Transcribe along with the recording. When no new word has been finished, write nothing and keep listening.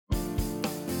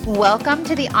Welcome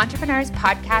to the Entrepreneurs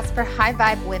Podcast for high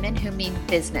vibe women who mean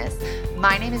business.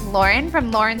 My name is Lauren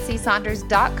from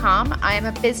laurencsaunders.com. I am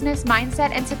a business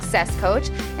mindset and success coach,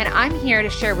 and I'm here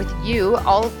to share with you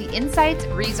all of the insights,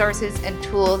 resources, and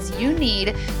tools you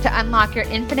need to unlock your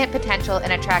infinite potential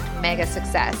and attract mega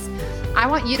success. I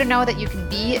want you to know that you can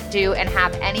be, do, and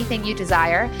have anything you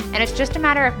desire, and it's just a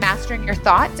matter of mastering your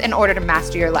thoughts in order to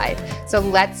master your life. So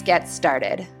let's get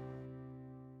started.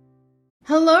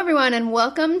 Hello, everyone, and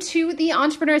welcome to the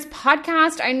Entrepreneurs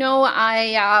Podcast. I know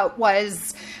I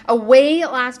was away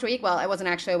last week. Well, I wasn't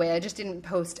actually away. I just didn't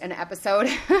post an episode.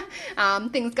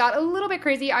 Things got a little bit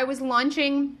crazy. I was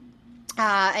launching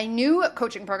a new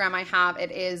coaching program I have.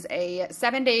 It is a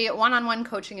 7-day one-on-one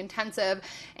coaching intensive.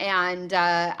 And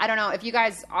I don't know if you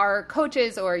guys are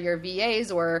coaches or you're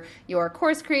VAs or you're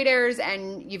course creators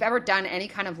and you've ever done any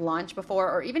kind of launch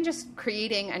before, or even just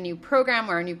creating a new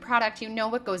program or a new product, you know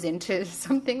what goes into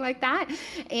something like that.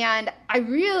 And I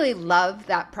really love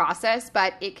that process,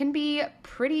 but it can be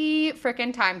pretty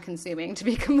freaking time consuming, to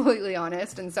be completely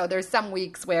honest. And so there's some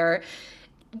weeks where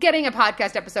getting a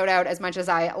podcast episode out, as much as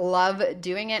I love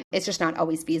doing it, it's just not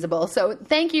always feasible. So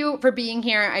thank you for being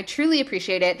here. I truly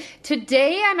appreciate it.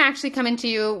 Today, I'm actually coming to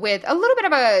you with a little bit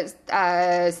of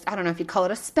I don't know if you'd call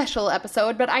it a special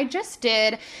episode, but I just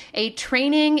did a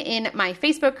training in my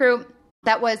Facebook group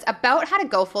that was about how to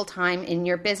go full-time in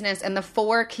your business and the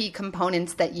 4 key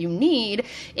components that you need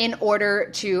in order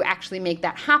to actually make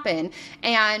that happen.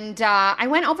 And I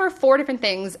went over 4 different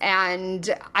things,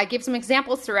 and I gave some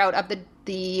examples throughout of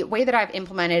the way that I've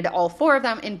implemented all 4 of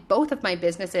them in both of my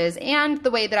businesses, and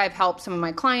the way that I've helped some of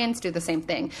my clients do the same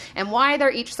thing, and why they're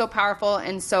each so powerful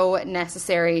and so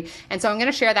necessary. And so I'm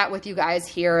going to share that with you guys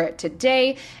here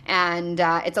today. And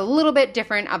it's a little bit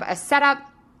different of a setup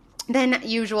than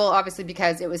usual, obviously,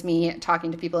 because it was me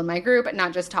talking to people in my group,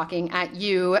 not just talking at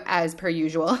you as per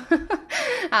usual.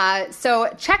 So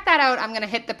check that out. I'm going to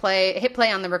hit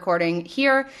play on the recording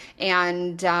here.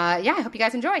 And I hope you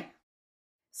guys enjoy.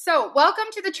 So welcome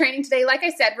to the training today. Like I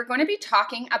said, we're going to be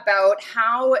talking about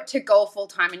how to go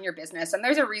full-time in your business. And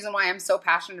there's a reason why I'm so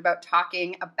passionate about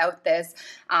talking about this,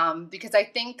 because I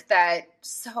think that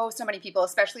so many people,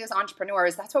 especially as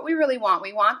entrepreneurs, that's what we really want.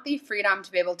 We want the freedom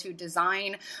to be able to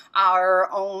design our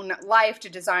own life, to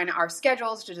design our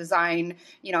schedules, to design,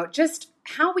 just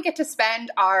how we get to spend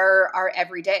our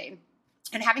everyday.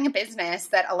 And having a business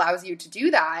that allows you to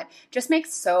do that just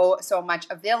makes so much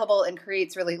available and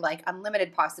creates really like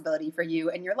unlimited possibility for you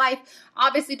and your life,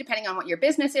 obviously depending on what your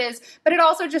business is, but it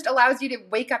also just allows you to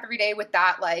wake up every day with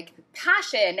that like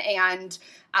passion and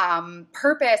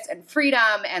purpose and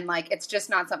freedom. And like, it's just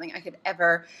not something I could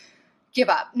ever give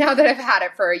up now that I've had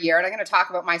it for a year. And I'm going to talk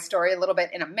about my story a little bit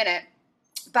in a minute.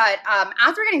 But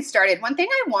as we're getting started, one thing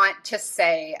I want to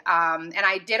say, and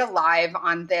I did a live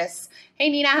on this. Hey,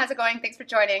 Nina, how's it going? Thanks for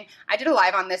joining. I did a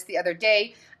live on this the other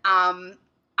day.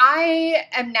 I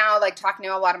am now like talking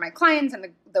to a lot of my clients and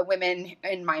the women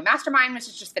in my mastermind, which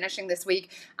is just finishing this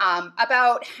week,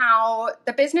 about how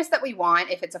the business that we want,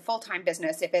 if it's a full-time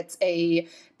business, if it's a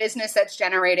business that's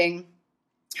generating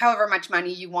however much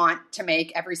money you want to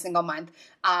make every single month,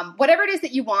 whatever it is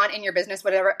that you want in your business,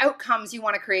 whatever outcomes you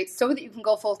want to create so that you can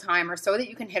go full-time or so that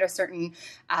you can hit a certain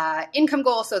income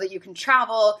goal, so that you can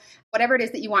travel, whatever it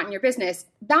is that you want in your business,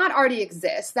 that already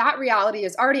exists. That reality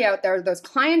is already out there. Those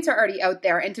clients are already out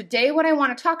there. And today what I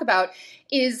want to talk about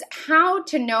is how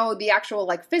to know the actual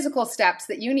like physical steps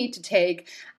that you need to take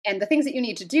and the things that you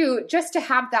need to do just to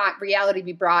have that reality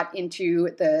be brought into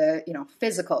the,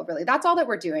 physical, really. That's all that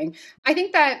we're doing. I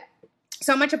think that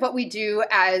so much of what we do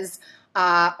as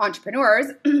entrepreneurs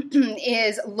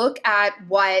is look at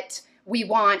what we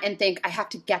want and think, I have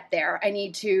to get there. I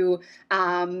need to,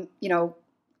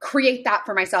 create that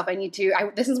for myself.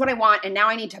 This is what I want, and now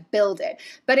I need to build it.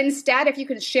 But instead, if you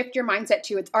could shift your mindset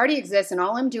to it already exists, and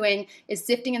all I'm doing is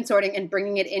sifting and sorting and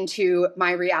bringing it into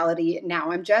my reality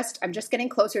now. I'm just getting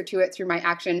closer to it through my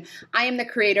action. I am the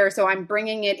creator, so I'm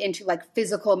bringing it into like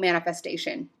physical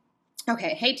manifestation.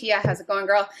 Okay. Hey, Tia, how's it going,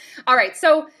 girl? All right.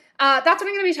 So that's what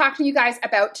I'm going to be talking to you guys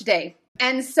about today.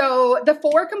 And so the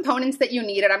 4 components that you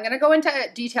need, and I'm going to go into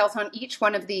details on each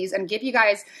one of these and give you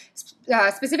guys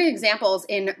specific examples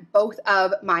in both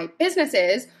of my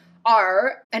businesses,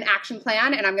 are an action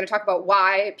plan. And I'm going to talk about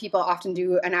why people often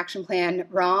do an action plan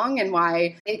wrong and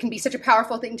why it can be such a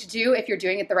powerful thing to do if you're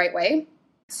doing it the right way.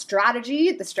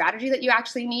 strategy, the strategy that you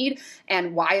actually need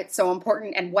and why it's so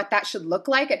important and what that should look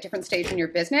like at different stages in your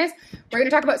business. We're going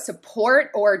to talk about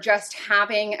support or just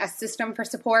having a system for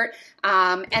support.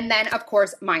 And then, of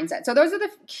course, mindset. So those are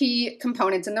the key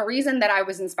components. And the reason that I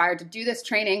was inspired to do this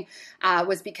training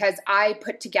was because I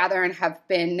put together and have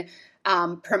been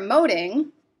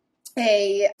promoting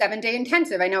a 7-day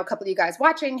intensive. I know a couple of you guys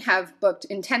watching have booked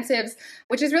intensives,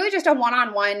 which is really just a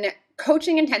one-on-one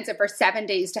coaching intensive for 7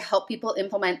 days to help people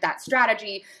implement that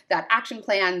strategy, that action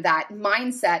plan, that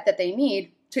mindset that they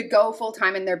need to go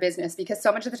full-time in their business, because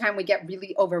so much of the time we get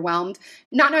really overwhelmed,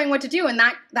 not knowing what to do, and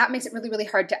that makes it really, really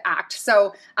hard to act.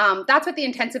 So that's what the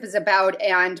intensive is about,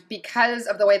 and because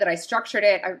of the way that I structured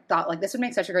it, I thought like this would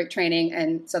make such a great training,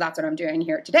 and so that's what I'm doing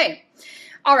here today.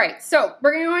 All right, so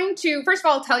we're going to, first of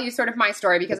all, tell you sort of my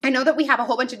story, because I know that we have a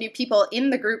whole bunch of new people in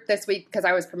the group this week because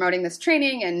I was promoting this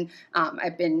training, and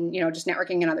I've been, just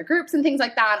networking in other groups and things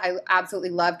like that. I absolutely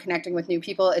love connecting with new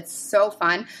people. It's so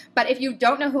fun. But if you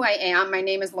don't know who I am, my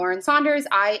name is Lauren Saunders.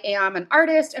 I am an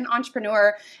artist, an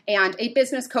entrepreneur, and a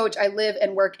business coach. I live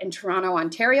and work in Toronto,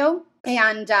 Ontario.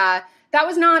 And that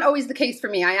was not always the case for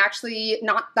me. I actually,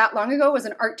 not that long ago, was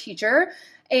an art teacher.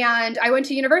 And I went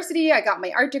to university, I got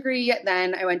my art degree,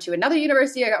 then I went to another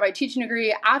university, I got my teaching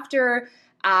degree. After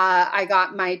I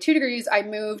got my 2 degrees, I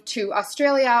moved to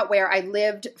Australia, where I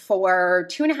lived for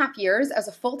 2.5 years as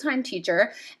a full-time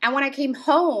teacher. And when I came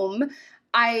home,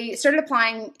 I started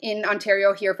applying in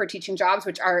Ontario here for teaching jobs,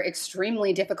 which are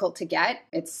extremely difficult to get.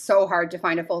 It's so hard to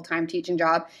find a full-time teaching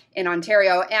job in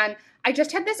Ontario. And I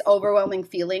just had this overwhelming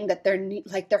feeling that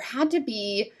there had to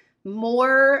be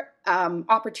more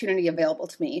opportunity available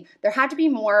to me. There had to be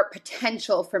more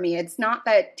potential for me. It's not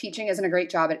that teaching isn't a great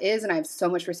job. It is, and I have so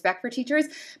much respect for teachers,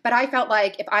 but I felt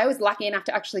like if I was lucky enough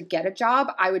to actually get a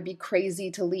job, I would be crazy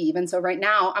to leave. And so right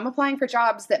now I'm applying for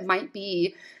jobs that might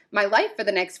be my life for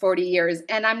the next 40 years.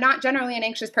 And I'm not generally an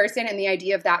anxious person, and the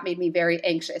idea of that made me very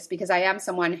anxious, because I am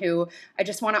someone who I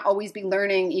just want to always be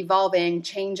learning, evolving,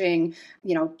 changing,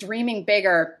 dreaming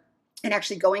bigger, and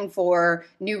actually going for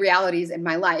new realities in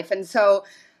my life. And so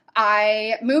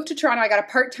I moved to Toronto. I got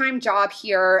a part-time job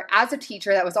here as a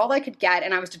teacher. That was all I could get.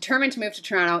 And I was determined to move to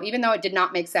Toronto, even though it did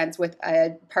not make sense with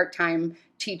a part-time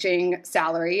teaching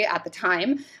salary at the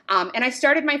time. And I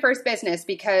started my first business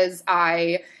because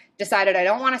I decided I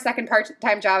don't want a second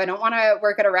part-time job. I don't want to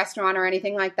work at a restaurant or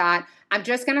anything like that. I'm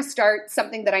just going to start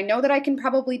something that I know that I can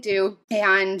probably do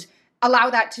and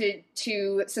allow that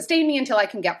to sustain me until I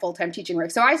can get full-time teaching work.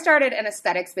 So I started an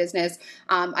aesthetics business.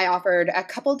 I offered a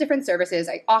couple different services.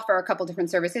 I offer a couple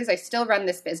different services. I still run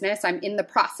this business. I'm in the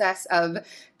process of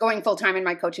going full-time in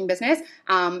my coaching business.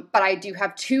 But I do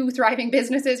have 2 thriving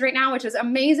businesses right now, which is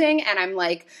amazing. And I'm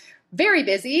very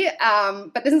busy,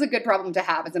 but this is a good problem to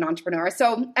have as an entrepreneur.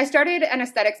 So I started an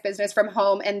aesthetics business from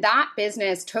home, and that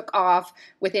business took off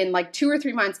within 2 or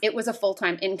 3 months. It was a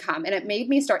full-time income, and it made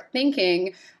me start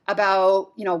thinking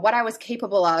about, what I was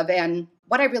capable of and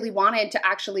what I really wanted to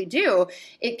actually do.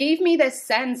 It gave me this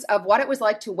sense of what it was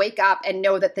like to wake up and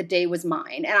know that the day was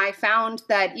mine. And I found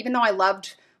that even though I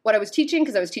loved what I was teaching,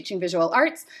 because I was teaching visual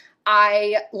arts,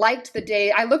 I liked the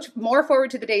day. I looked more forward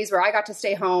to the days where I got to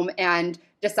stay home and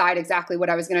decide exactly what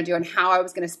I was going to do and how I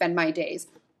was going to spend my days.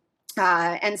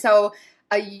 And so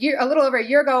a little over a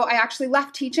year ago, I actually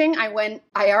left teaching. I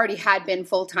already had been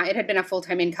full-time. It had been a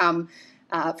full-time income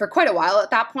for quite a while at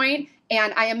that point.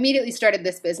 And I immediately started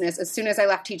this business. As soon as I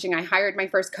left teaching, I hired my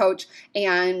first coach,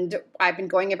 and I've been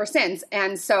going ever since.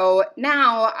 And so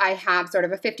now I have sort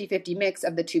of a 50-50 mix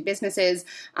of the 2 businesses.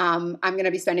 I'm going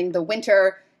to be spending the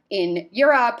winter in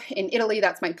Europe, in Italy.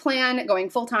 That's my plan. Going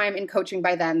full-time in coaching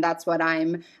by then. That's what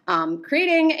I'm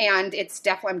creating, and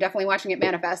I'm definitely watching it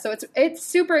manifest. So it's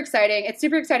super exciting. It's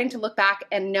super exciting to look back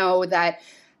and know that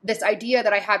this idea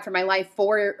that I had for my life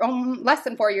less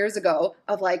than 4 years ago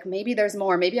of maybe there's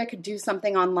more, maybe I could do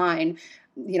something online,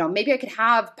 maybe I could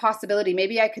have possibility,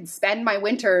 maybe I could spend my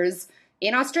winters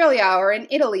in Australia or in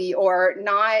Italy, or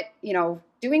not,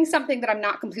 doing something that I'm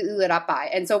not completely lit up by.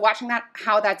 And so watching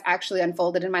how that's actually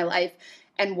unfolded in my life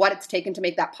and what it's taken to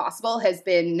make that possible has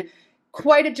been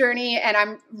quite a journey. And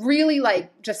I'm really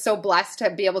just so blessed to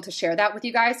be able to share that with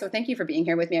you guys. So thank you for being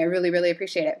here with me. I really, really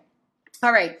appreciate it.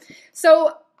 All right.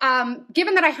 So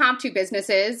given that I have 2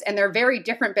 businesses, and they're very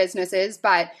different businesses,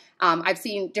 but I've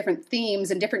seen different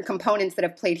themes and different components that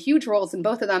have played huge roles in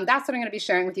both of them, that's what I'm going to be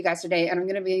sharing with you guys today. And I'm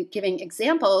going to be giving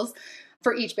examples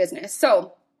for each business.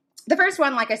 So the first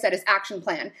one, like I said, is action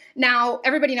plan. Now,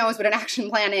 everybody knows what an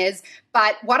action plan is,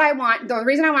 but the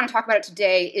reason I want to talk about it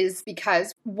today is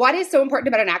because what is so important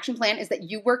about an action plan is that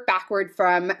you work backwards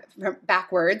from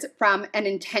an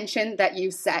intention that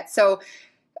you set. So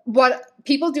what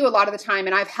people do a lot of the time,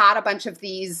 and I've had a bunch of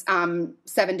these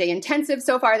 7-day intensives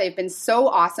so far. They've been so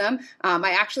awesome.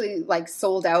 I actually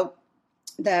sold out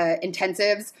the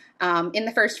intensives in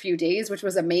the first few days, which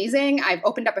was amazing. I've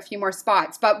opened up a few more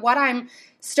spots, but what I'm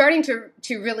starting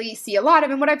to really see a lot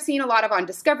of, and what I've seen a lot of on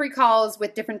discovery calls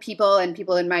with different people and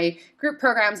people in my group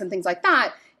programs and things like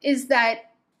that, is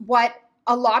that what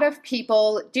a lot of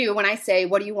people do when I say,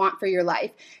 what do you want for your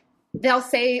life? They'll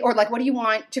say, or what do you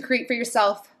want to create for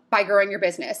yourself by growing your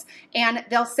business? And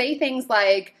they'll say things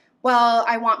like, well,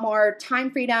 I want more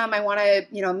time freedom. I want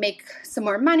to, make some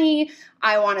more money.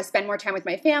 I want to spend more time with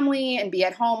my family and be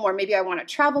at home, or maybe I want to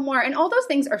travel more. And all those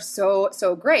things are so,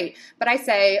 so great. But I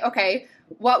say, okay,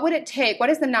 what would it take? What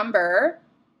is the number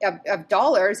of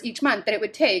dollars each month that it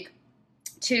would take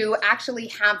to actually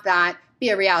have that be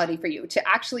a reality for you, to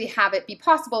actually have it be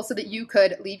possible so that you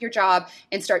could leave your job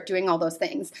and start doing all those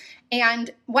things? And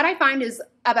what I find is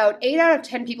about 8 out of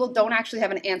 10 people don't actually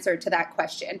have an answer to that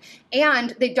question.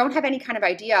 And they don't have any kind of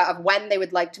idea of when they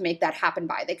would like to make that happen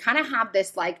by. They kind of have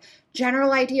this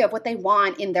general idea of what they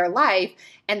want in their life,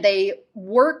 and they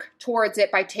work towards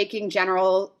it by taking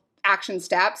general action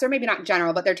steps, or maybe not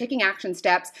general, but they're taking action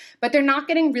steps, but they're not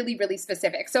getting really, really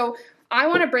specific. So I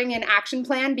want to bring in action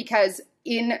plan, because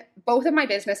in both of my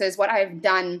businesses, what I've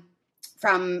done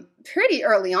from pretty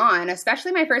early on,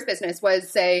 especially my first business, was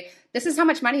say, this is how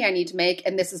much money I need to make,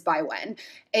 and this is by when.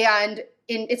 And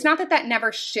it's not that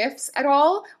never shifts at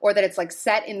all, or that it's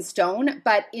set in stone,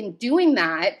 but in doing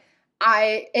that,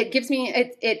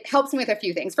 it helps me with a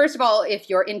few things. First of all, if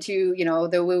you're into,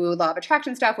 the woo-woo law of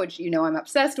attraction stuff, which I'm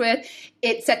obsessed with,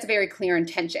 it sets a very clear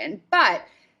intention. But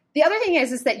the other thing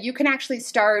is that you can actually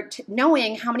start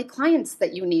knowing how many clients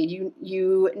that you need.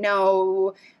 You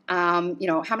know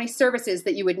how many services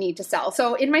that you would need to sell.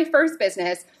 So in my first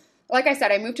business, like I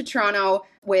said, I moved to Toronto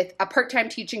with a part-time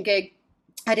teaching gig.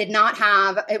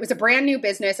 It was a brand new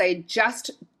business. I had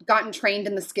just gotten trained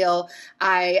in the skill.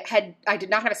 I did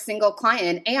not have a single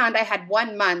client, and I had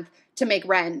 1 month to make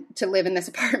rent to live in this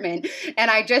apartment. And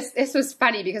this was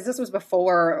funny because this was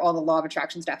before all the law of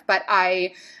attraction stuff, but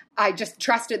I just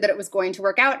trusted that it was going to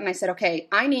work out. And I said, okay,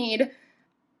 I need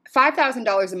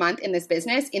 $5,000 a month in this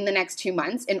business in the next 2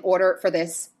 months in order for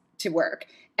this to work.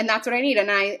 And that's what I need.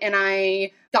 And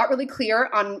I got really clear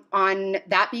on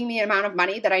that being the amount of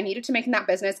money that I needed to make in that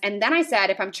business. And then I said,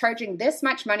 if I'm charging this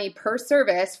much money per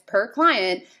service, per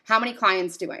client, how many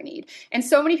clients do I need? And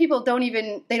so many people don't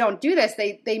do this.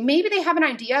 They maybe they have an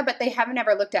idea, but they haven't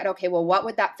ever looked at, okay, well, what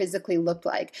would that physically look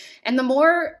like? And the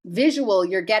more visual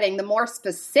you're getting, the more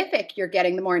specific you're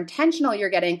getting, the more intentional you're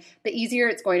getting, the easier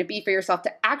it's going to be for yourself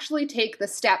to actually take the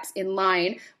steps in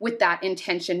line with that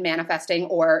intention manifesting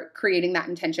or creating that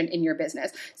intention in your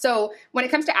business. So when it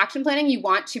comes to action planning, you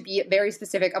want to be very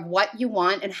specific of what you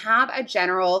want and have a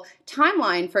general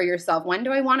timeline for yourself. When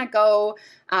do I want to go?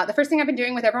 The first thing I've been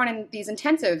doing with everyone in these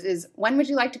intensives is, when would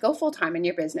you like to go full-time in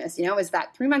your business? Is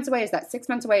that 3 months away? Is that 6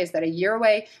 months away? Is that a year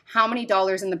away? How many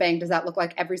dollars in the bank does that look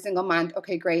like every single month?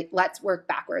 Okay, great. Let's work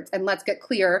backwards and let's get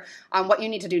clear on what you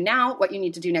need to do now, what you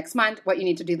need to do next month, what you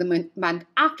need to do the month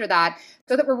after that,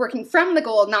 so that we're working from the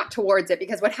goal, not towards it.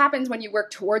 Because what happens when you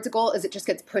work towards a goal is it just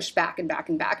gets pushed back and back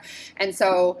and back. And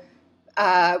so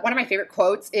one of my favorite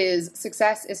quotes is,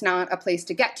 success is not a place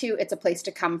to get to, it's a place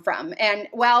to come from. And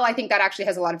I think that actually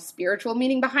has a lot of spiritual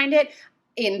meaning behind it.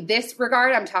 In this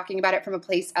regard, I'm talking about it from a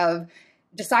place of,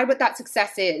 decide what that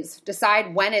success is,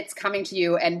 decide when it's coming to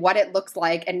you and what it looks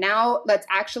like. And now let's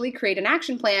actually create an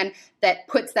action plan that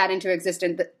puts that into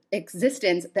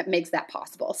existence that makes that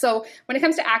possible. So when it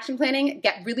comes to action planning,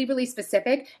 get really, really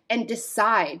specific and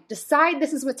decide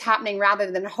this is what's happening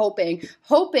rather than hoping.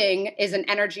 Hoping is an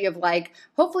energy of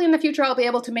hopefully in the future I'll be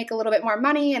able to make a little bit more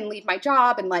money and leave my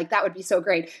job, and that would be so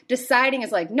great. Deciding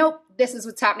is nope, this is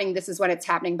what's happening. This is when it's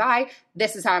happening by.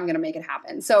 This is how I'm going to make it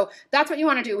happen. So that's what you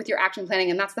want to do with your action planning.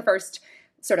 And that's the first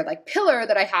sort of pillar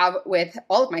that I have with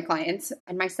all of my clients,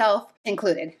 and myself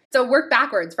included. So work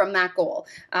backwards from that goal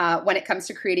when it comes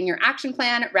to creating your action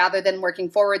plan, rather than working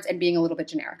forwards and being a little bit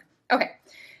generic. Okay.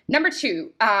 Number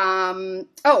 2. Actually,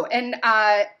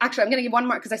 I'm going to give one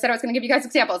more, because I said I was going to give you guys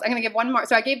examples. I'm going to give one more.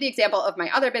 So I gave the example of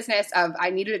my other business of, I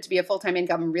needed it to be a full-time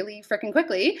income really freaking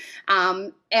quickly.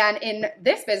 And in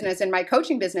this business, in my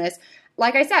coaching business,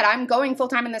 like I said, I'm going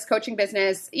full-time in this coaching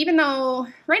business, even though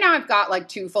right now I've got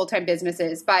 2 full-time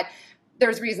businesses, but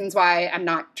there's reasons why I'm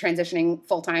not transitioning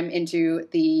full-time into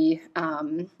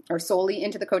or solely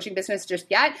into the coaching business just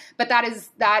yet. But that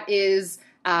is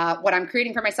what I'm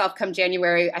creating for myself come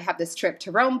January. I have this trip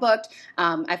to Rome booked.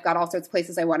 I've got all sorts of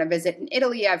places I want to visit in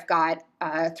Italy. I've got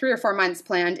 3 or 4 months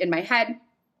planned in my head.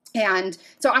 And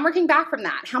so I'm working back from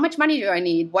that. How much money do I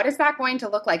need? What is that going to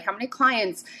look like? How many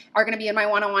clients are going to be in my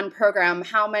one-on-one program?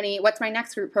 What's my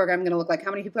next group program going to look like?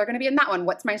 How many people are going to be in that one?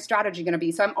 What's my strategy going to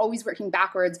be? So I'm always working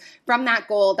backwards from that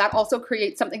goal. That also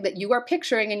creates something that you are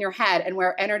picturing in your head, and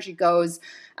where energy goes,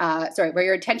 where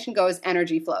your attention goes,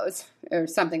 energy flows, or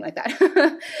something like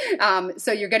that.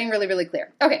 So you're getting really, really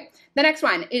clear. Okay. The next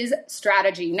one is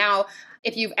strategy. Now,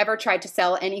 if you've ever tried to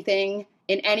sell anything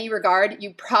in any regard,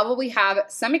 you probably have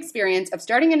some experience of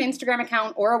starting an Instagram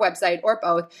account or a website or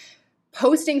both,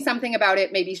 posting something about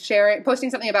it, posting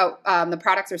something about the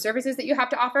products or services that you have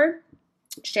to offer,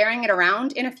 sharing it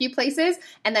around in a few places,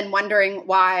 and then wondering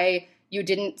why you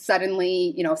didn't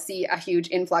suddenly, see a huge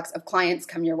influx of clients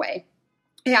come your way.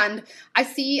 And I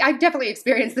definitely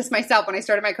experienced this myself when I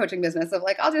started my coaching business of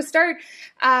like, I'll just start,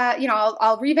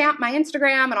 I'll revamp my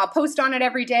Instagram and I'll post on it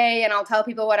every day and I'll tell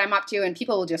people what I'm up to, and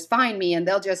people will just find me and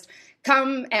they'll just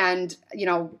come and,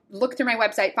 look through my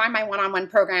website, find my one-on-one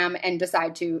program and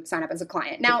decide to sign up as a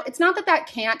client. Now, it's not that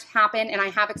can't happen, and I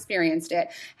have experienced it.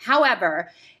 However,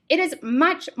 it is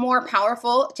much more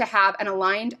powerful to have an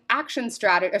aligned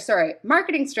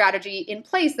marketing strategy in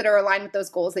place that are aligned with those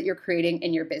goals that you're creating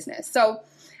in your business. So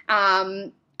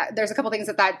there's a couple things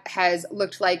that has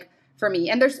looked like for me.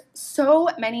 And there's so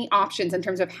many options in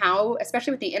terms of how,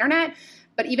 especially with the internet,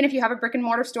 but even if you have a brick and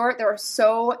mortar store, there are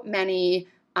so many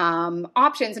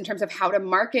options in terms of how to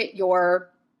market your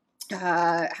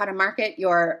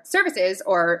services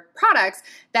or products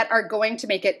that are going to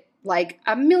make it like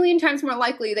a million times more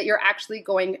likely that you're actually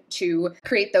going to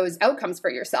create those outcomes for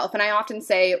yourself. And I often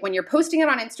say when you're posting it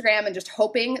on Instagram and just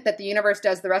hoping that the universe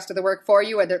does the rest of the work for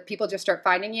you, or that people just start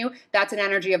finding you, that's an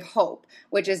energy of hope,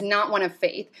 which is not one of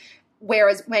faith.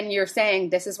 Whereas when you're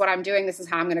saying, this is what I'm doing, this is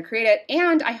how I'm going to create it,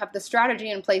 and I have the strategy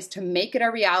in place to make it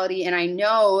a reality, and I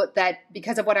know that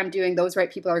because of what I'm doing, those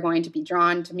right people are going to be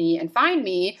drawn to me and find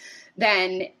me,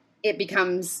 then it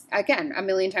becomes, again, a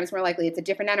million times more likely. It's a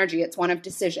different energy. It's one of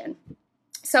decision.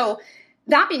 So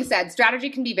that being said, strategy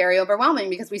can be very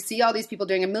overwhelming because we see all these people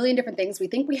doing a million different things. We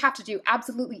think we have to do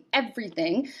absolutely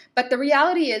everything. But the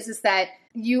reality is that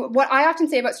what I often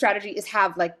say about strategy is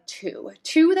have like two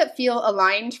that feel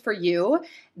aligned for you,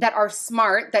 that are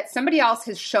smart, that somebody else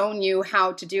has shown you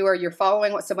how to do, or you're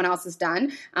following what someone else has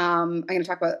done. I'm going to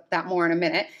talk about that more in a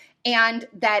minute. And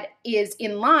that is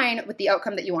in line with the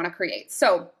outcome that you want to create.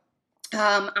 So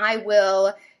I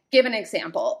will give an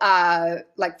example, I'll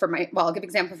give an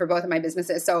example for both of my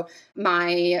businesses. So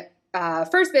my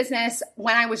first business,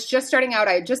 when I was just starting out,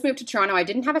 I had just moved to Toronto. I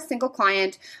didn't have a single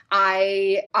client.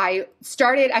 I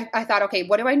thought, okay,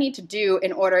 what do I need to do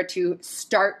in order to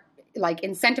start like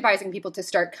incentivizing people to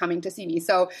start coming to see me?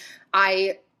 So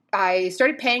I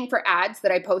started paying for ads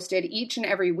that I posted each and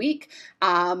every week.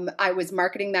 I was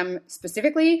marketing them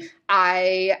specifically.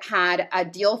 I had a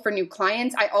deal for new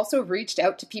clients. I also reached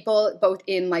out to people both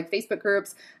in like Facebook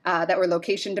groups that were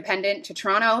location dependent to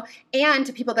Toronto, and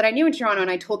to people that I knew in Toronto,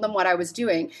 and I told them what I was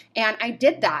doing. And I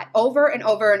did that over and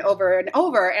over and over and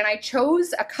over. And I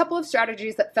chose a couple of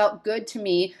strategies that felt good to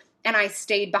me, and I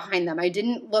stayed behind them. I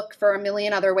didn't look for a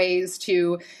million other ways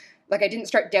I didn't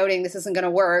start doubting this isn't going to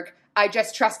work. I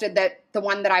just trusted that the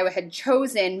one that I had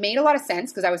chosen made a lot of sense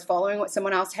because I was following what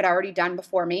someone else had already done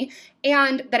before me,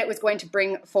 and that it was going to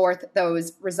bring forth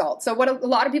those results. So what a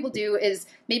lot of people do is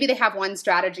maybe they have one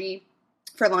strategy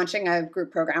for launching a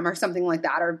group program or something like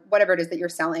that, or whatever it is that you're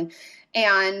selling,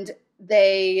 and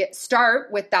they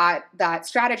start with that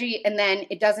strategy, and then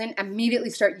it doesn't immediately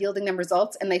start yielding them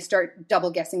results, and they start double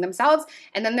guessing themselves,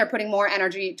 and then they're putting more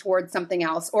energy towards something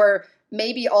else, or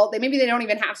maybe they don't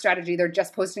even have strategy. They're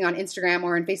just posting on Instagram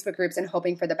or in Facebook groups and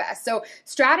hoping for the best. So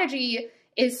strategy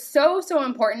is so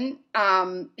important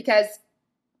because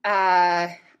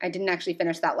I didn't actually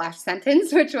finish that last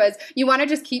sentence, which was you want to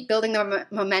just keep building the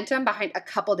momentum behind a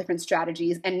couple different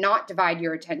strategies and not divide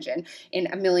your attention in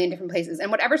a million different places.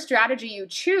 And whatever strategy you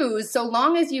choose, so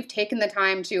long as you've taken the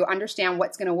time to understand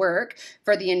what's going to work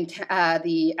for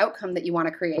the outcome that you want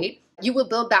to create, you will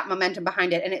build that momentum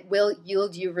behind it, and it will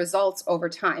yield you results over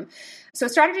time. So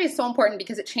strategy is so important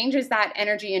because it changes that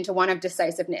energy into one of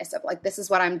decisiveness, of like, this is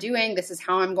what I'm doing, this is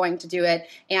how I'm going to do it,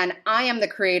 and I am the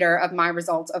creator of my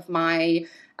results, of my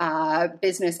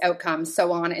business outcomes,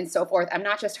 so on and so forth. I'm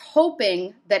not just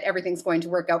hoping that everything's going to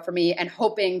work out for me and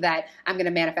hoping that I'm going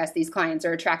to manifest these clients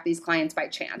or attract these clients by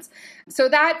chance. So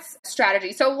that's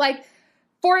strategy. So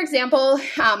for example,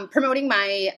 promoting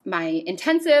my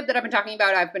intensive that I've been talking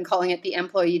about, I've been calling it the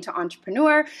Employee to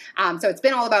Entrepreneur. So it's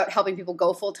been all about helping people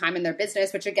go full-time in their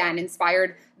business, which again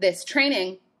inspired this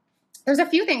training. There's a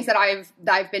few things that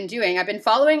I've been doing. I've been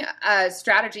following a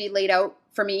strategy laid out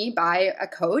for me by a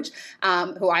coach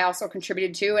who I also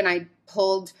contributed to, and I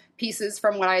pulled pieces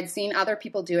from what I had seen other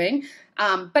people doing.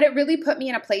 But it really put me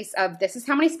in a place of, this is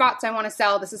how many spots I want to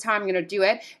sell. This is how I'm going to do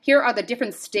it. Here are the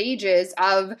different stages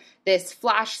of this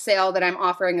flash sale that I'm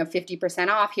offering of 50%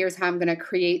 off. Here's how I'm going to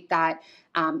create that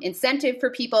incentive for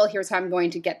people. Here's how I'm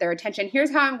going to get their attention.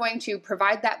 Here's how I'm going to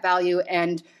provide that value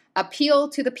and appeal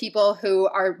to the people who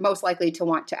are most likely to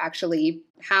want to actually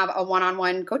have a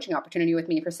one-on-one coaching opportunity with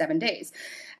me for 7 days.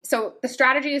 So the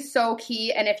strategy is so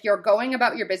key. And if you're going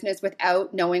about your business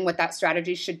without knowing what that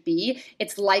strategy should be,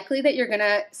 it's likely that you're going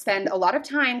to spend a lot of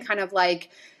time kind of like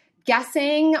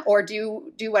guessing or do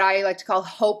what I like to call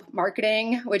hope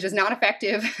marketing, which is not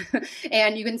effective.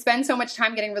 And you can spend so much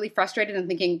time getting really frustrated and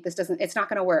thinking, it's not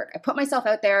going to work. I put myself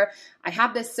out there. I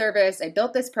have this service. I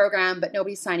built this program, but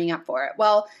nobody's signing up for it.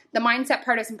 Well, the mindset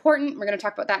part is important. We're going to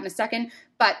talk about that in a second,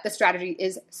 but the strategy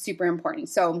is super important.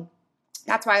 So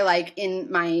that's why, like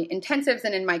in my intensives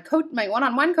and in my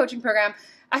one-on-one coaching program,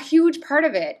 a huge part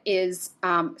of it is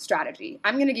strategy.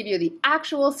 I'm going to give you the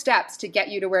actual steps to get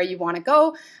you to where you want to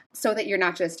go so that you're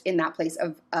not just in that place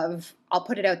of I'll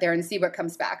put it out there and see what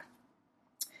comes back.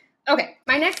 Okay,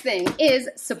 my next thing is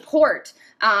support.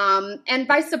 And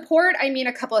by support, I mean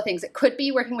a couple of things. It could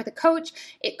be working with a coach.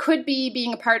 It could be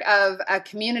being a part of a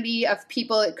community of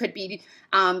people. It could be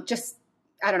just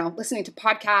listening to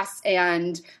podcasts,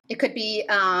 and it could be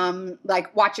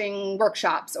like watching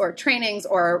workshops or trainings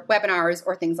or webinars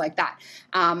or things like that.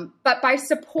 But by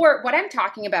support, what I'm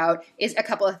talking about is a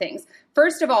couple of things.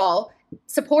 First of all,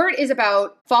 support is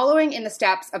about following in the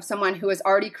steps of someone who has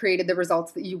already created the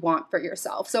results that you want for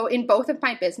yourself. So in both of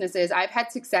my businesses, I've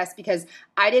had success because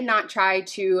I did not try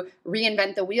to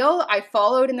reinvent the wheel. I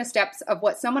followed in the steps of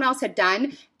what someone else had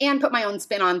done and put my own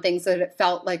spin on things so that it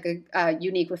felt like a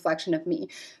unique reflection of me.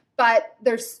 But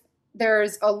there's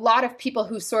a lot of people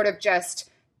who sort of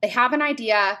they have an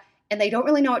idea and they don't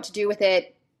really know what to do with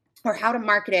it or how to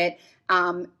market it.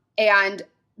 And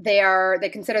they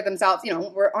consider themselves,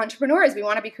 we're entrepreneurs. We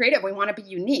want to be creative. We want to be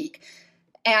unique.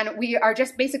 And we are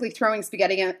just basically throwing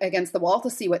spaghetti against the wall to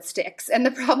see what sticks. And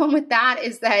the problem with that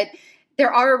is that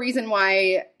there are reasons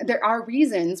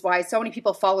why so many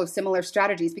people follow similar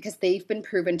strategies, because they've been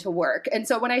proven to work. And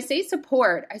so when I say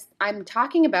support, I'm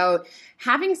talking about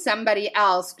having somebody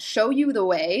else show you the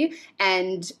way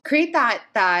and create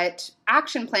that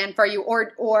action plan for you,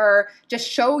 or just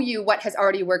show you what has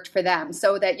already worked for them,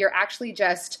 so that you're actually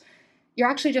just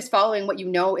following what you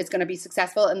know is going to be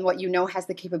successful and what you know has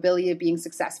the capability of being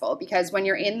successful. Because when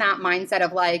you're in that mindset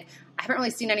of like, I haven't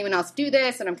really seen anyone else do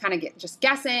this and I'm kind of just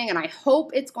guessing and I hope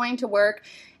it's going to work,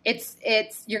 it's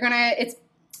going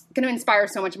to inspire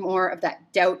so much more of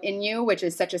that doubt in you, which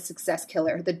is such a success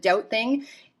killer. The doubt thing,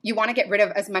 you want to get rid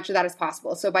of as much of that as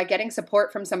possible. So by getting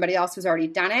support from somebody else who's already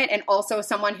done it, and also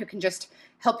someone who can just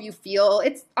help you feel,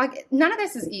 it's like, none of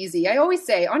this is easy. I always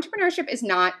say entrepreneurship is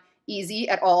not easy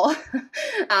at all.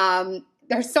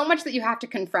 There's so much that you have to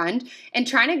confront, and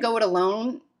trying to go it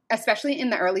alone, especially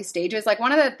in the early stages. Like,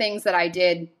 one of the things that I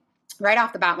did right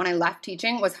off the bat when I left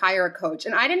teaching was hire a coach.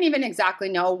 And I didn't even exactly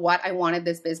know what I wanted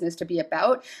this business to be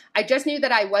about. I just knew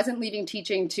that I wasn't leaving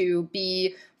teaching to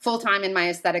be full-time in my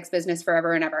aesthetics business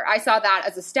forever and ever. I saw that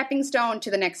as a stepping stone to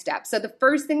the next step. So the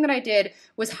first thing that I did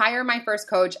was hire my first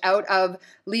coach out of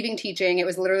leaving teaching. It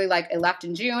was literally like I left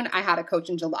in June. I had a coach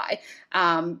in July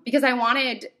because I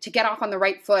wanted to get off on the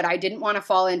right foot. I didn't want to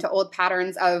fall into old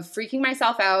patterns of freaking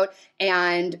myself out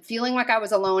and feeling like I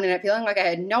was alone and feeling like I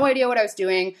had no idea what I was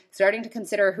doing, starting to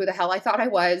consider who the hell I thought I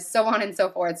was, so on and so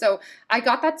forth. So I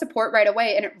got that support right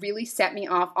away, and it really set me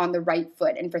off on the right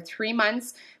foot. And for 3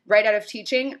 months, right out of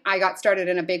teaching, I got started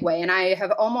in a big way. And I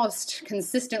have almost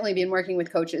consistently been working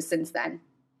with coaches since then.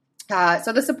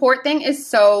 So the support thing is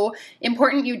so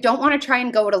important. You don't want to try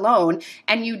and go it alone,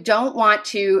 and you don't want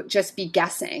to just be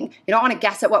guessing. You don't want to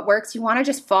guess at what works. You want to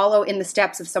just follow in the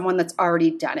steps of someone that's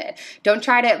already done it. Don't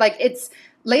try to, it's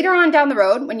later on down the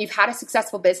road when you've had a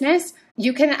successful business,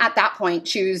 you can at that point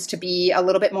choose to be a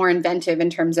little bit more inventive in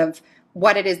terms of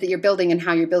what it is that you're building and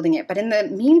how you're building it. But in the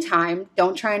meantime,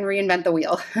 don't try and reinvent the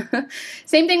wheel.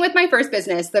 Same thing with my first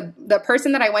business. The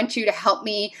person that I went to help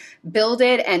me build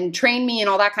it and train me and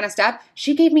all that kind of stuff,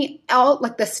 she gave me all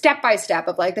the step-by-step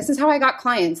of this is how I got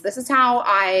clients. This is how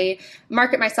I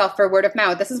market myself for word of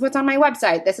mouth. This is what's on my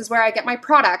website. This is where I get my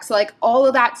products. All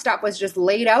of that stuff was just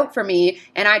laid out for me.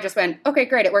 And I just went, okay,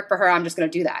 great. It worked for her. I'm just going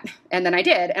to do that. And then I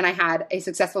did. And I had a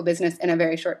successful business in a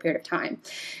very short period of time.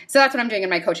 So that's what I'm doing in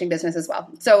my coaching business as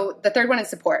well. So the third one is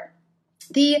support.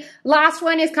 The last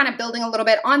one is kind of building a little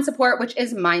bit on support, which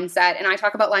is mindset. And I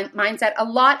talk about mindset a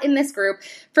lot in this group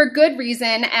for good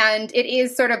reason. And it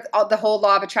is sort of the whole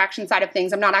law of attraction side of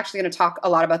things. I'm not actually going to talk a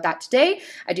lot about that today.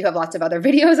 I do have lots of other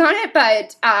videos on it.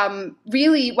 But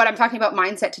really what I'm talking about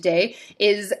mindset today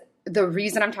is the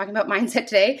reason I'm talking about mindset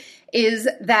today is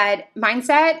that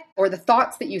mindset, or the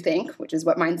thoughts that you think, which is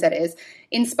what mindset is,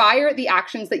 inspire the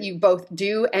actions that you both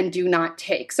do and do not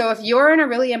take. So if you're in a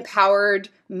really empowered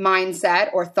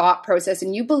mindset or thought process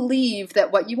and you believe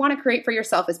that what you want to create for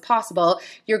yourself is possible,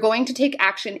 you're going to take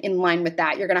action in line with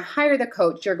that. You're going to hire the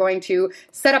coach. You're going to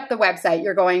set up the website.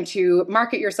 You're going to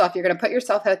market yourself. You're going to put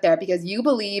yourself out there because you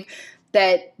believe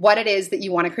that what it is that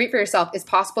you want to create for yourself is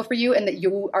possible for you and that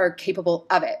you are capable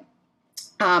of it.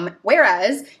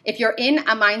 Whereas if you're in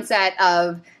a mindset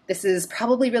of this is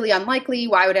probably really unlikely,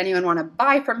 why would anyone want to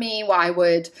buy from me? Why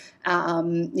would,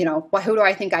 who do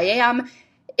I think I am?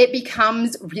 It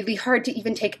becomes really hard to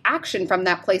even take action from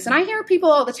that place. And I hear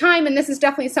people all the time, and this is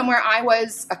definitely somewhere I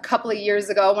was a couple of years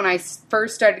ago when I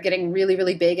first started getting really,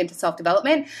 really big into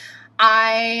self-development.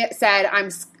 I said,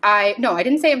 I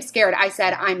didn't say I'm scared. I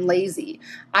said, I'm lazy.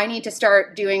 I need to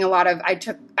start doing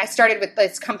I started with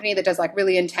this company that does like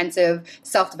really intensive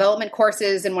self-development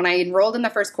courses. And when I enrolled in the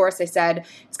first course, I said,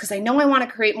 it's because I know I want to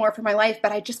create more for my life,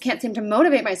 but I just can't seem to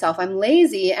motivate myself. I'm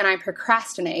lazy and I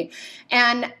procrastinate.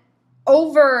 And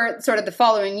over sort of the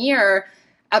following year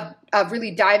of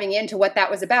really diving into what that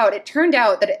was about, it turned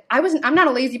out that I'm not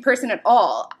a lazy person at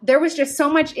all. There was just so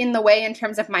much in the way in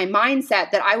terms of my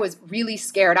mindset that I was really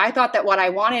scared. I thought that what I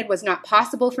wanted was not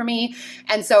possible for me.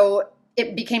 And so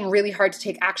it became really hard to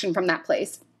take action from that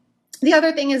place. The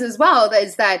other thing is as well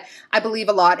is that I believe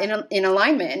a lot in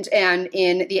alignment and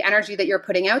in the energy that you're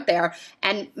putting out there.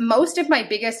 And most of my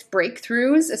biggest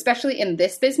breakthroughs, especially in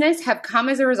this business, have come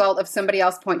as a result of somebody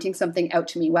else pointing something out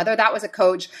to me, whether that was a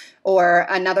coach or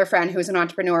another friend who's an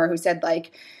entrepreneur who said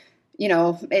like,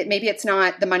 maybe it's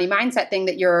not the money mindset thing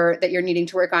that you're needing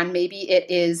to work on. Maybe it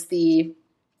is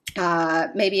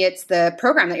maybe it's the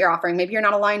program that you're offering. Maybe you're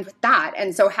not aligned with that.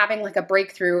 And so having like a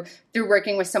breakthrough through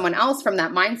working with someone else from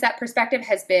that mindset perspective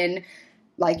has been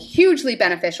like hugely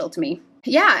beneficial to me.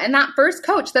 Yeah. And that first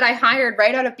coach that I hired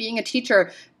right out of being a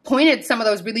teacher pointed some of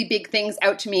those really big things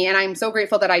out to me. And I'm so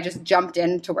grateful that I just jumped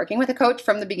into working with a coach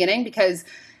from the beginning, because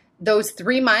those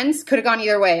 3 months could have gone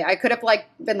either way. I could have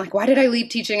been like, why did I leave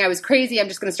teaching? I was crazy. I'm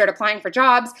just going to start applying for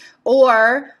jobs.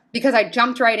 Or because I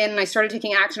jumped right in and I started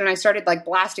taking action and I started like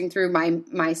blasting through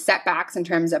my setbacks in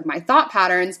terms of my thought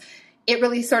patterns, it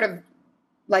really sort of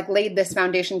like laid this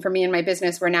foundation for me in my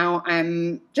business where now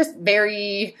I'm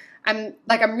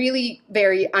really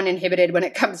very uninhibited when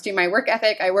it comes to my work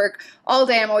ethic. I work all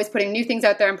day. I'm always putting new things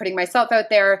out there. I'm putting myself out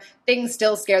there. Things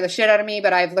still scare the shit out of me,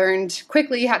 but I've learned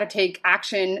quickly how to take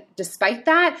action despite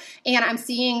that. And I'm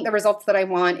seeing the results that I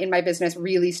want in my business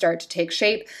really start to take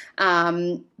shape.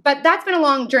 But that's been a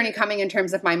long journey coming in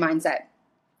terms of my mindset.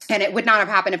 And it would not have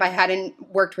happened if I hadn't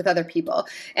worked with other people.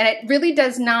 And it really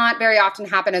does not very often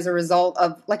happen as a result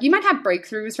of, like, you might have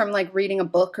breakthroughs from like reading a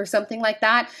book or something like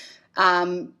that.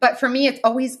 But for me,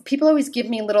 people always give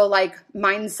me little like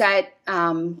mindset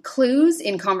clues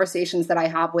in conversations that I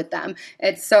have with them.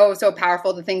 It's so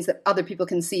powerful, the things that other people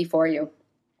can see for you.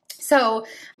 So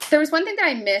there was one thing that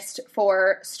I missed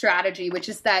for strategy, which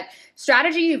is that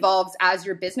strategy evolves as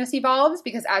your business evolves,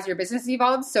 because as your business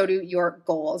evolves, so do your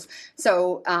goals.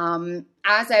 So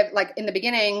as in the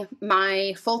beginning,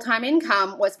 my full-time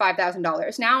income was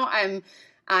 $5,000. Now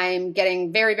I'm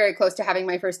getting very, very close to having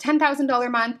my first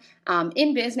 $10,000 month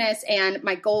in business, and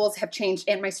my goals have changed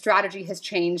and my strategy has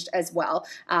changed as well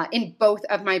in both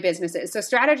of my businesses. So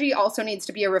strategy also needs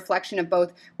to be a reflection of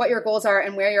both what your goals are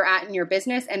and where you're at in your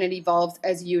business, and it evolves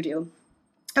as you do.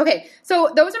 Okay,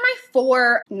 so those are my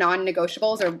 4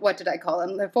 non-negotiables, or what did I call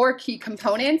them? The 4 key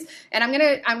components, and I'm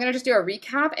gonna just do a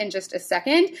recap in just a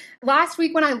second. Last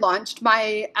week when I launched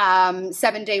my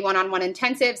 7-day one-on-one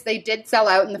intensives, they did sell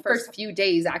out in the first few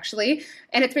days actually,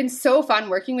 and it's been so fun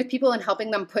working with people and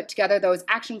helping them put together those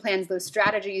action plans, those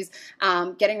strategies,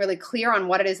 getting really clear on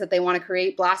what it is that they want to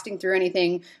create, blasting through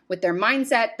anything with their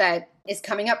mindset that is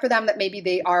coming up for them that maybe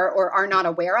they are or are not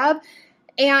aware of.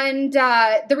 And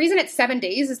the reason it's 7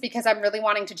 days is because I'm really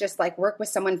wanting to just like work with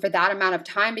someone for that amount of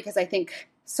time, because I think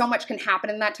so much can happen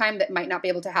in that time that might not be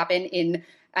able to happen in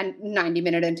a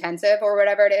 90-minute intensive or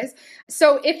whatever it is.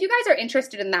 So if you guys are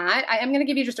interested in that, I am going to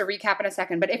give you just a recap in a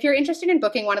second. But if you're interested in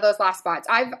booking one of those last spots,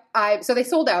 so they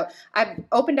sold out. I've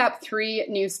opened up 3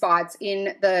 new spots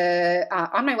in the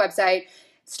on my website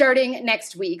starting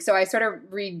next week. So I sort of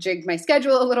rejigged my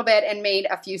schedule a little bit and made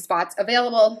a few spots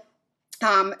available.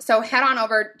 So head on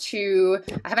over to,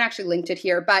 I haven't actually linked it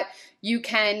here, but you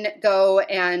can go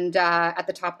and at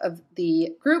the top of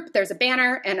the group, there's a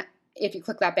banner, and if you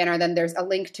click that banner, then there's a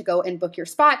link to go and book your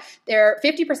spot. They're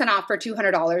 50% off for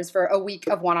 $200 for a week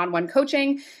of one-on-one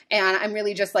coaching. And I'm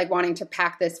really just like wanting to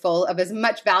pack this full of as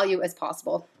much value as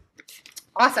possible.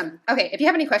 Awesome. Okay, if you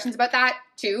have any questions about that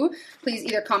too, please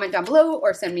either comment down below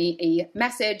or send me a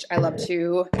message. I love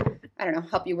to,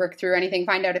 help you work through anything,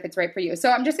 find out if it's right for you.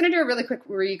 So I'm just going to do a really quick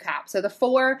recap. So the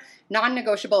 4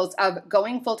 non-negotiables of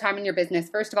going full-time in your business,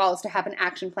 first of all, is to have an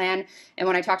action plan. And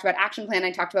when I talked about action plan,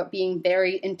 I talked about being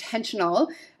very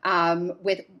intentional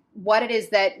with what it is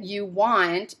that you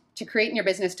want to create in your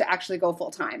business to actually go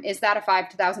full-time. Is that a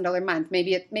 $5,000 month?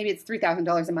 Maybe it's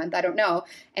 $3,000 a month. I don't know.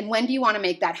 And when do you want to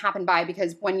make that happen by?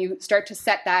 Because when you start to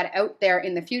set that out there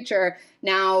in the future,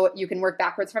 now you can work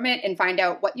backwards from it and find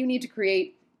out what you need to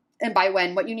create and by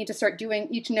when, what you need to start doing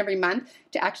each and every month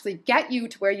to actually get you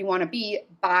to where you want to be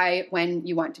by when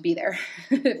you want to be there,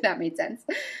 if that made sense.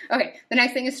 Okay, the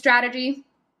next thing is strategy.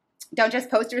 Don't just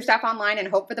post your stuff online and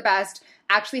hope for the best.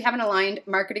 Actually have an aligned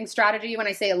marketing strategy. When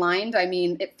I say aligned, I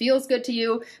mean it feels good to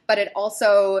you, but it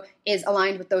also is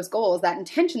aligned with those goals, that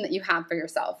intention that you have for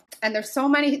yourself. And there's so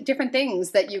many different things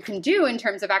that you can do in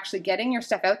terms of actually getting your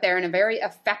stuff out there in a very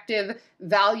effective,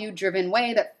 value-driven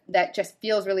way that just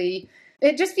feels really...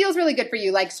 It just feels really good for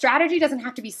you. Like, strategy doesn't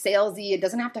have to be salesy. It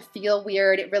doesn't have to feel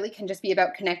weird. It really can just be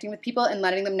about connecting with people and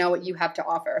letting them know what you have to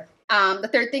offer. The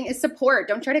third thing is support.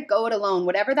 Don't try to go it alone.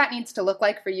 Whatever that needs to look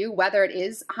like for you, whether it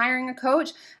is hiring a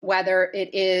coach, whether it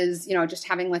is, just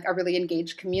having like a really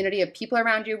engaged community of people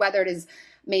around you, whether it is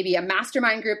maybe a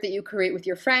mastermind group that you create with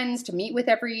your friends to meet with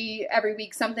every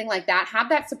week, something like that. Have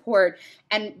that support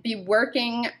and be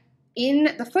working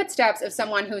in the footsteps of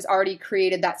someone who's already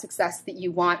created that success that you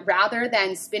want, rather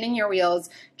than spinning your wheels,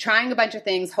 trying a bunch of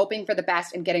things, hoping for the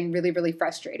best, and getting really, really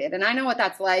frustrated. And I know what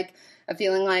that's like, of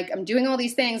feeling like I'm doing all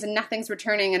these things and nothing's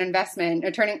returning an investment,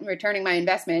 returning my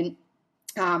investment,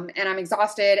 and I'm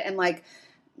exhausted, and like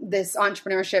this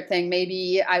entrepreneurship thing,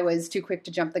 maybe I was too quick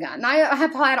to jump the gun. And I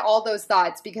have had all those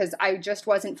thoughts because I just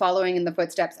wasn't following in the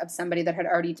footsteps of somebody that had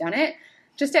already done it,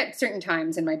 just at certain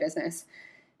times in my business.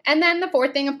 And then the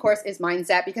fourth thing, of course, is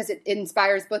mindset, because it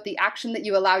inspires both the action that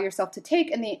you allow yourself to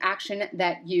take and the action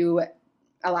that you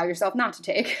allow yourself not to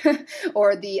take,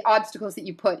 or the obstacles that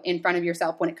you put in front of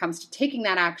yourself when it comes to taking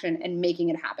that action and making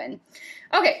it happen.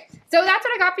 Okay, so that's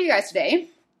what I got for you guys today.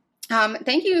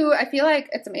 Thank you. I feel like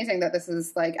it's amazing that this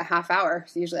is like a half hour.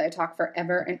 So usually I talk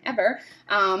forever and ever.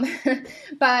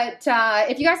 But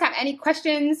if you guys have any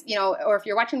questions, or if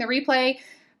you're watching the replay,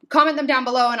 comment them down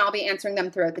below and I'll be answering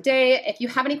them throughout the day. If you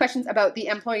have any questions about the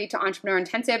Employee to Entrepreneur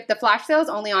Intensive, the flash sale is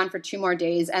only on for 2 more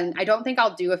days, and I don't think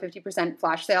I'll do a 50%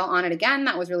 flash sale on it again.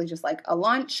 That was really just like a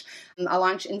launch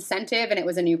incentive, and it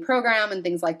was a new program and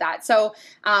things like that. So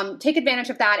take advantage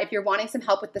of that if you're wanting some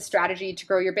help with the strategy to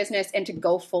grow your business and to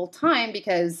go full time,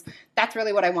 because that's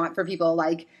really what I want for people.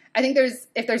 Like, I think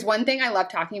if there's one thing I love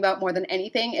talking about more than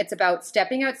anything, it's about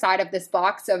stepping outside of this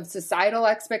box of societal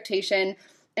expectation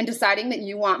and deciding that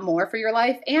you want more for your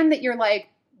life, and that you're like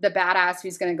the badass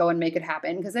who's going to go and make it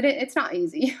happen, because it's not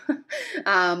easy.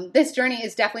 This journey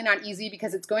is definitely not easy,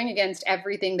 because it's going against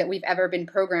everything that we've ever been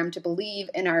programmed to believe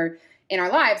in our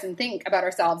lives and think about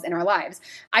ourselves in our lives.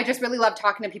 I just really love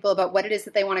talking to people about what it is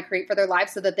that they want to create for their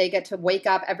lives, so that they get to wake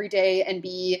up every day and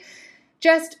be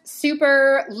just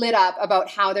super lit up about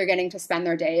how they're getting to spend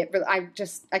their day.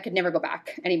 I could never go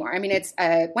back anymore. I mean, it's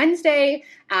a Wednesday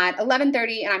at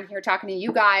 11:30 and I'm here talking to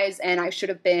you guys, and I should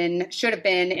have been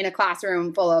in a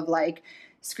classroom full of like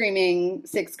screaming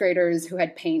 6th graders who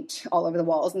had paint all over the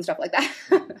walls and stuff like that.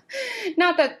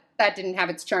 Not that didn't have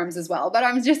its charms as well, but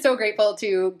I'm just so grateful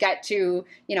to get to,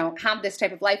 have this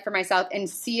type of life for myself and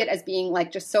see it as being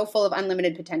like just so full of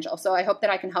unlimited potential. So I hope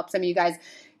that I can help some of you guys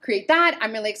create that.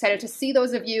 I'm really excited to see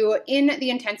those of you in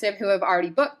the intensive who have already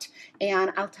booked,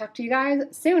 and I'll talk to you guys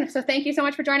soon. So thank you so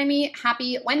much for joining me.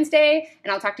 Happy Wednesday,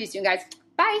 and I'll talk to you soon, guys.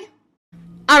 Bye.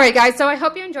 All right, guys. So I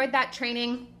hope you enjoyed that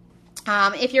training.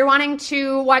 If you're wanting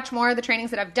to watch more of the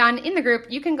trainings that I've done in the group,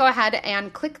 you can go ahead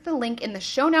and click the link in the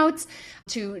show notes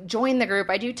to join the group.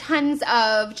 I do tons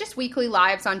of just weekly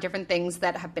lives on different things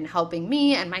that have been helping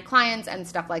me and my clients and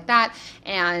stuff like that.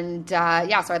 And so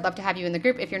I'd love to have you in the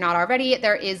group. If you're not already,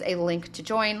 there is a link to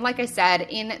join, like I said,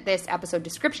 in this episode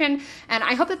description. And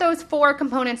I hope that those 4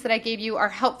 components that I gave you are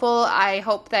helpful. I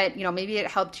hope that, maybe it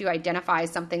helped you identify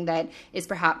something that is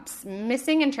perhaps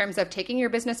missing in terms of taking your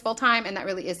business full time. And that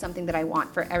really is something that I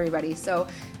want for everybody. So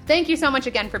thank you so much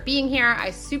again for being here.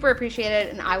 I super appreciate it.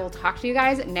 And I will talk to you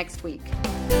guys next week.